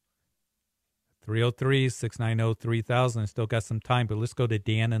 303-690-3000. Still got some time, but let's go to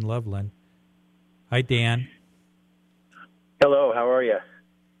Dan in Loveland. Hi, Dan. Hello, how are you?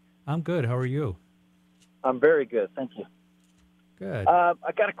 I'm good. How are you? I'm very good, thank you. Good. I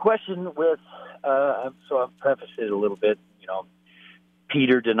got a question with, so I've prefaced it a little bit.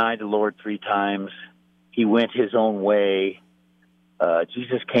 Peter denied the Lord 3 times. He went his own way.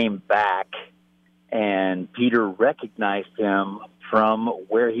 Jesus came back, and Peter recognized him from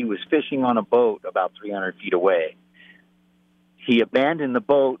where he was fishing on a boat about 300 feet away. He abandoned the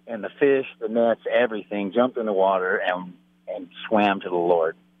boat and the fish, the nets, everything, jumped in the water, and swam to the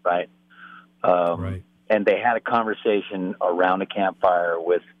Lord, right? Right. And they had a conversation around a campfire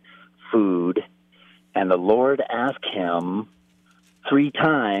with food, and the Lord asked him 3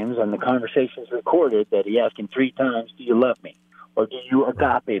 times, and the conversation's recorded, that he asked him 3 times, do you love me? Or do you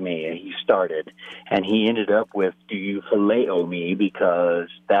agape me? And he started. And he ended up with, do you phileo me? Because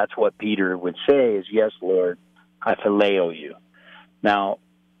that's what Peter would say is, yes, Lord, I phileo you. Now,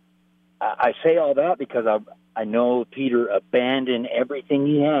 I say all that because I know Peter abandoned everything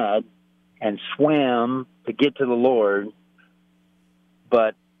he had and swam to get to the Lord.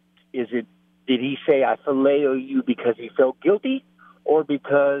 But did he say, I phileo you because he felt guilty, or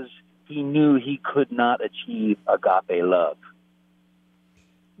because he knew he could not achieve agape love?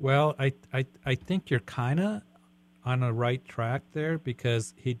 Well, I think you're kind of on a right track there,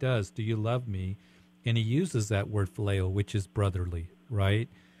 because he does, do you love me? And he uses that word phileo, which is brotherly, right?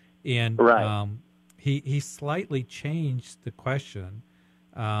 And right. He slightly changed the question.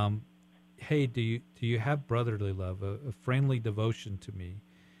 Hey, do you have brotherly love, a friendly devotion to me?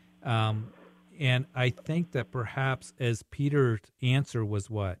 And I think that perhaps as Peter's answer was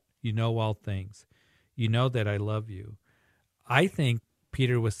what? You know all things. You know that I love you. I think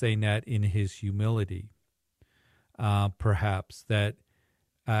Peter was saying that in his humility, perhaps, that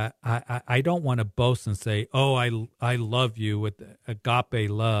I don't want to boast and say, oh, I love you with agape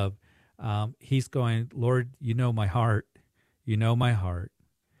love. He's going, Lord, you know my heart. You know my heart.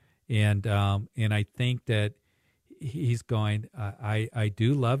 And I think that he's going, I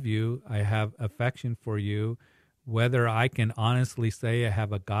do love you. I have affection for you. Whether I can honestly say I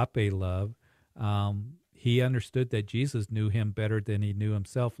have agape love, he understood that Jesus knew him better than he knew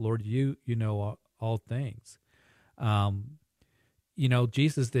himself. Lord, you know all things.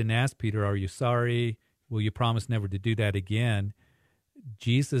 Jesus didn't ask Peter, are you sorry? Will you promise never to do that again?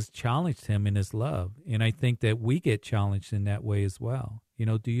 Jesus challenged him in his love. And I think that we get challenged in that way as well.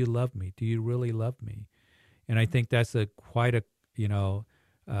 Do you love me? Do you really love me? And I think that's quite a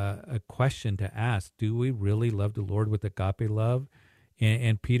question to ask. Do we really love the Lord with agape love?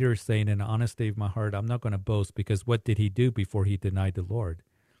 And Peter is saying, in the honesty of my heart, I'm not going to boast, because what did he do before he denied the Lord?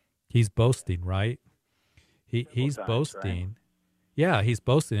 He's boasting, right? He's boasting. Right? Yeah, he's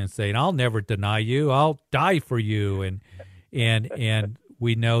boasting and saying, I'll never deny you. I'll die for you. And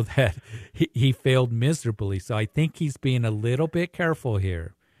we know that he failed miserably. So I think he's being a little bit careful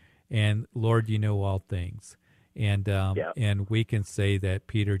here. And Lord, you know all things. And we can say that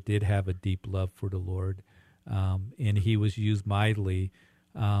Peter did have a deep love for the Lord. And he was used mightily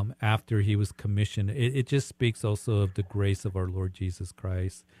after he was commissioned. It just speaks also of the grace of our Lord Jesus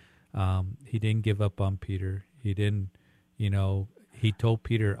Christ. He didn't give up on Peter. He didn't, he told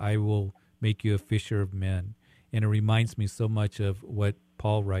Peter, I will make you a fisher of men. And it reminds me so much of what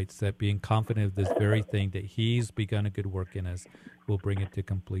Paul writes, that being confident of this very thing, that he's begun a good work in us, will bring it to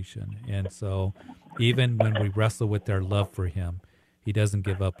completion. And so even when we wrestle with our love for him, he doesn't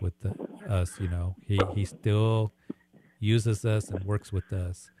give up with us, He still uses us and works with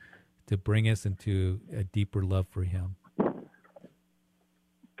us to bring us into a deeper love for him.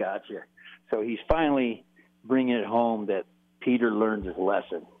 Gotcha. So he's finally bringing it home that Peter learned his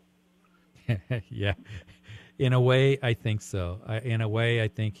lesson. Yeah. In a way, I think so. In a way, I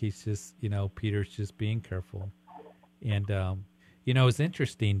think he's just, Peter's just being careful. And, It's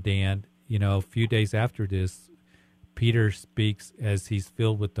interesting, Dan. A few days after this, Peter speaks as he's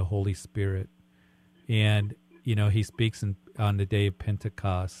filled with the Holy Spirit. And, he speaks on the day of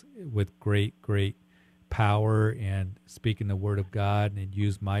Pentecost with great, great power and speaking the word of God and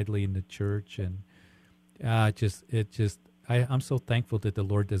used mightily in the church. And I'm so thankful that the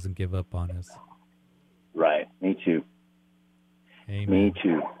Lord doesn't give up on us. Right. Me too. Amen. Me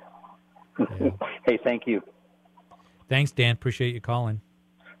too. Yeah. Hey, thank you. Thanks, Dan. Appreciate you calling.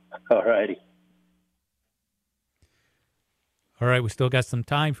 All righty. All right, we still got some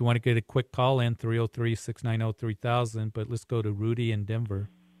time. If you want to get a quick call in, 303-690-3000. But let's go to Rudy in Denver.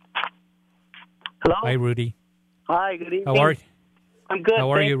 Hello. Hi, Rudy. Hi, good evening. How are you? I'm good.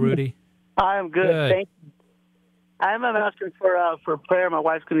 How are you, Rudy? I'm good. Thank you. I'm asking for prayer. My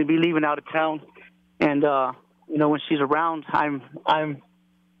wife's going to be leaving out of town, and when she's around, I'm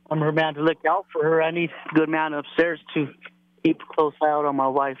her man to look out for her. I need a good man upstairs to keep a close eye out on my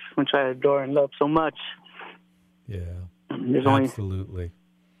wife, which I adore and love so much. Yeah. Absolutely.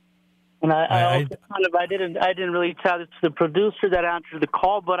 And I didn't really tell this to the producer that answered the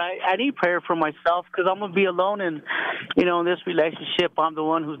call, but I need prayer for myself because I'm gonna be alone, and in this relationship, I'm the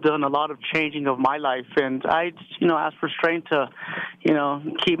one who's done a lot of changing of my life, and I ask for strength to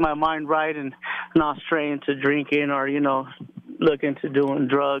keep my mind right and not stray into drinking or look into doing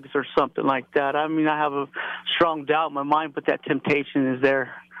drugs or something like that. I mean, I have a strong doubt in my mind, but that temptation is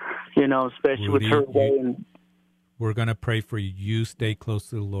there, especially Rudy, with her way. We're going to pray for you. You stay close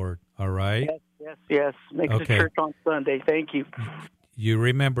to the Lord, all right? Yes. Make it a church on Sunday. Thank you. You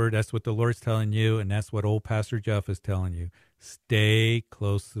remember, that's what the Lord's telling you, and that's what old Pastor Jeff is telling you. Stay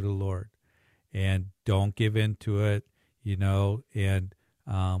close to the Lord, and don't give in to it, and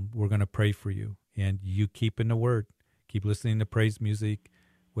we're going to pray for you. And you keep in the Word. Keep listening to praise music,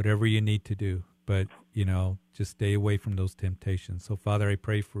 whatever you need to do. But, just stay away from those temptations. So, Father, I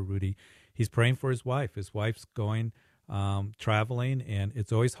pray for Rudy. He's praying for his wife. His wife's going traveling, and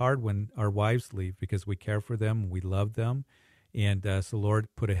it's always hard when our wives leave because we care for them, we love them. And so, Lord,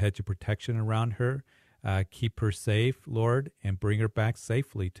 put a hedge of protection around her. Keep her safe, Lord, and bring her back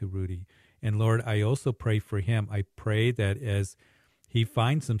safely to Rudy. And, Lord, I also pray for him. I pray that as he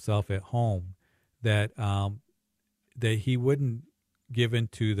finds himself at home, that that he wouldn't give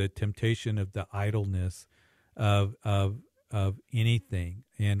into the temptation of the idleness of anything.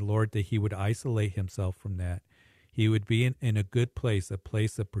 And, Lord, that he would isolate himself from that. He would be in a good place, a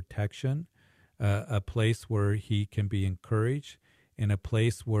place of protection, a place where he can be encouraged, and a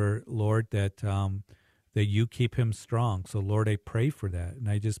place where, Lord, that that you keep him strong. So, Lord, I pray for that. And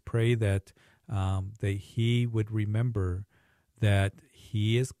I just pray that that he would remember that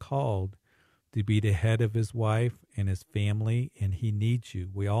he is called to be the head of his wife and his family, and he needs you.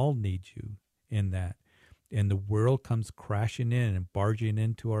 We all need you in that. And the world comes crashing in and barging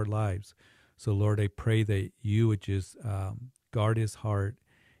into our lives. So, Lord, I pray that you would just guard his heart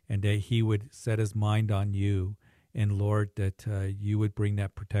and that he would set his mind on you. And, Lord, that you would bring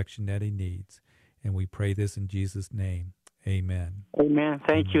that protection that he needs. And we pray this in Jesus' name. Amen. Amen.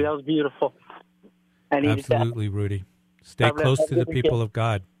 Thank you. That was beautiful. I needed Absolutely, that. Rudy. Stay close to the people of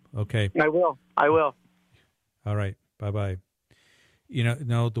God. Okay. I will. All right. Bye-bye.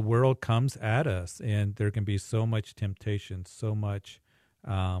 The world comes at us, and there can be so much temptation, so much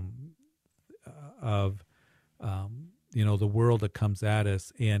of the world that comes at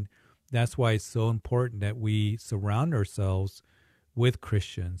us. And that's why it's so important that we surround ourselves with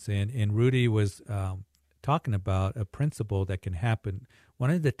Christians. And Rudy was talking about a principle that can happen.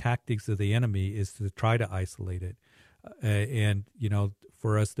 One of the tactics of the enemy is to try to isolate it. And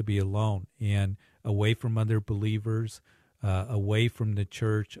for us to be alone and away from other believers, away from the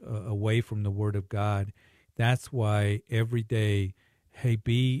church, away from the Word of God. That's why every day, hey,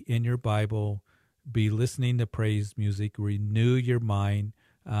 be in your Bible, be listening to praise music, renew your mind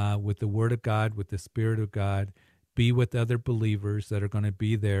with the Word of God, with the Spirit of God. Be with other believers that are going to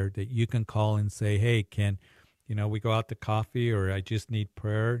be there that you can call and say, hey, can we go out to coffee, or I just need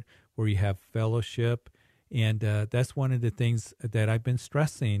prayer, where you have fellowship. And that's one of the things that I've been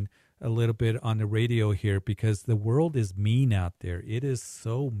stressing a little bit on the radio here, because the world is mean out there. It is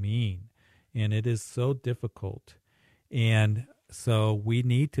so mean, and it is so difficult. And so we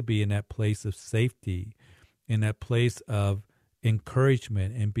need to be in that place of safety, in that place of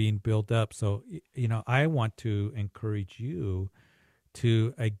encouragement and being built up. So, I want to encourage you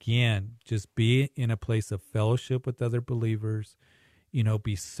to, again, just be in a place of fellowship with other believers,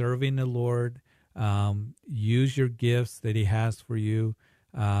 be serving the Lord, use your gifts that he has for you,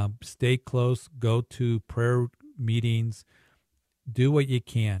 stay close, go to prayer meetings, do what you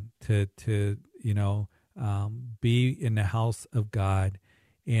can to be in the house of God.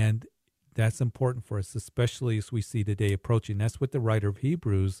 And that's important for us, especially as we see the day approaching. That's what the writer of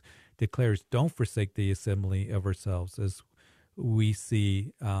Hebrews declares. Don't forsake the assembly of ourselves, as we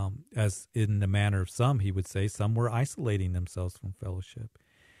see, as in the manner of some, he would say, some were isolating themselves from fellowship.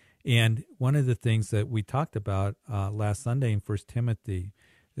 And one of the things that we talked about last Sunday in 1 Timothy,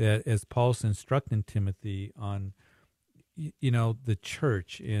 that as Paul's instructing Timothy on, the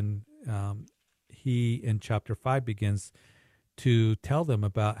church, and he in chapter 5 begins to tell them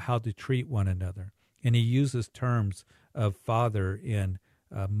about how to treat one another. And he uses terms of father and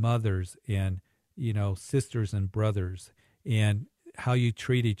mothers and, sisters and brothers, and how you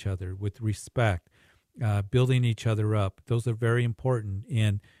treat each other with respect, building each other up. Those are very important.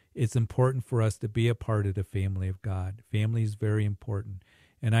 And it's important for us to be a part of the family of God. Family is very important.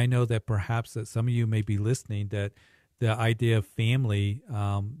 And I know that perhaps that some of you may be listening, that the idea of family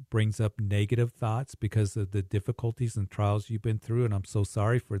brings up negative thoughts because of the difficulties and trials you've been through, and I'm so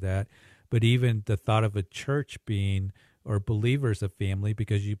sorry for that. But even the thought of a church being, or believers of family,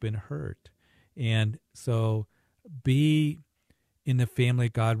 because you've been hurt. And so be in the family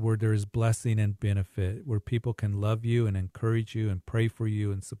of God where there is blessing and benefit, where people can love you and encourage you and pray for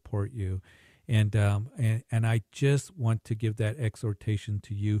you and support you. And I just want to give that exhortation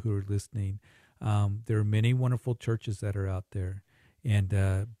to you who are listening. There are many wonderful churches that are out there,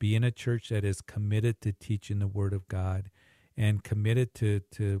 and be in a church that is committed to teaching the Word of God and committed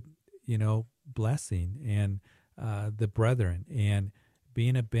to blessing and the brethren, and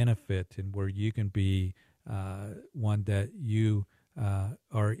being a benefit, and where you can be one that you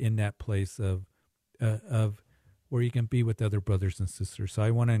are in that place of where you can be with other brothers and sisters. So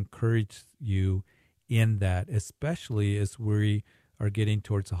I want to encourage you in that, especially as we are getting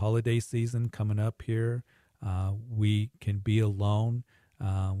towards the holiday season coming up here. We can be alone.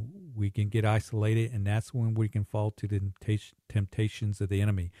 We can get isolated, and that's when we can fall to the temptations of the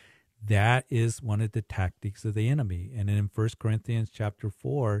enemy. That is one of the tactics of the enemy. And in 1 Corinthians chapter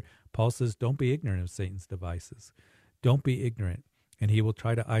 4, Paul says, don't be ignorant of Satan's devices. Don't be ignorant. And he will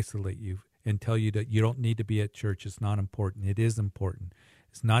try to isolate you and tell you that you don't need to be at church. It's not important. It is important.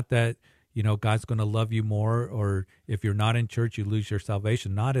 It's not that, God's going to love you more, or if you're not in church, you lose your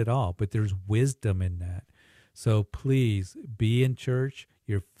salvation. Not at all. But there's wisdom in that. So please be in church,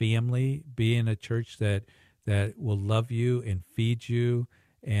 your family, be in a church that will love you and feed you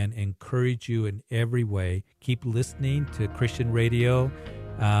and encourage you in every way. Keep listening to Christian radio.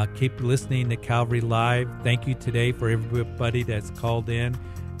 Keep listening to Calvary Live. Thank you today for everybody that's called in.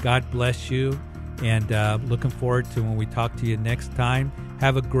 God bless you, and looking forward to when we talk to you next time.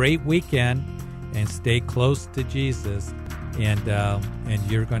 Have a great weekend, and stay close to Jesus, and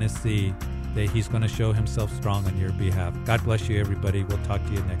you're going to see that he's going to show himself strong on your behalf. God bless you, everybody. We'll talk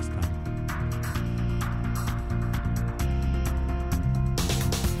to you next time.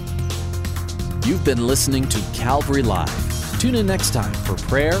 You've been listening to Calvary Live. Tune in next time for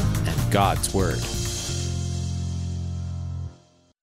prayer and God's Word.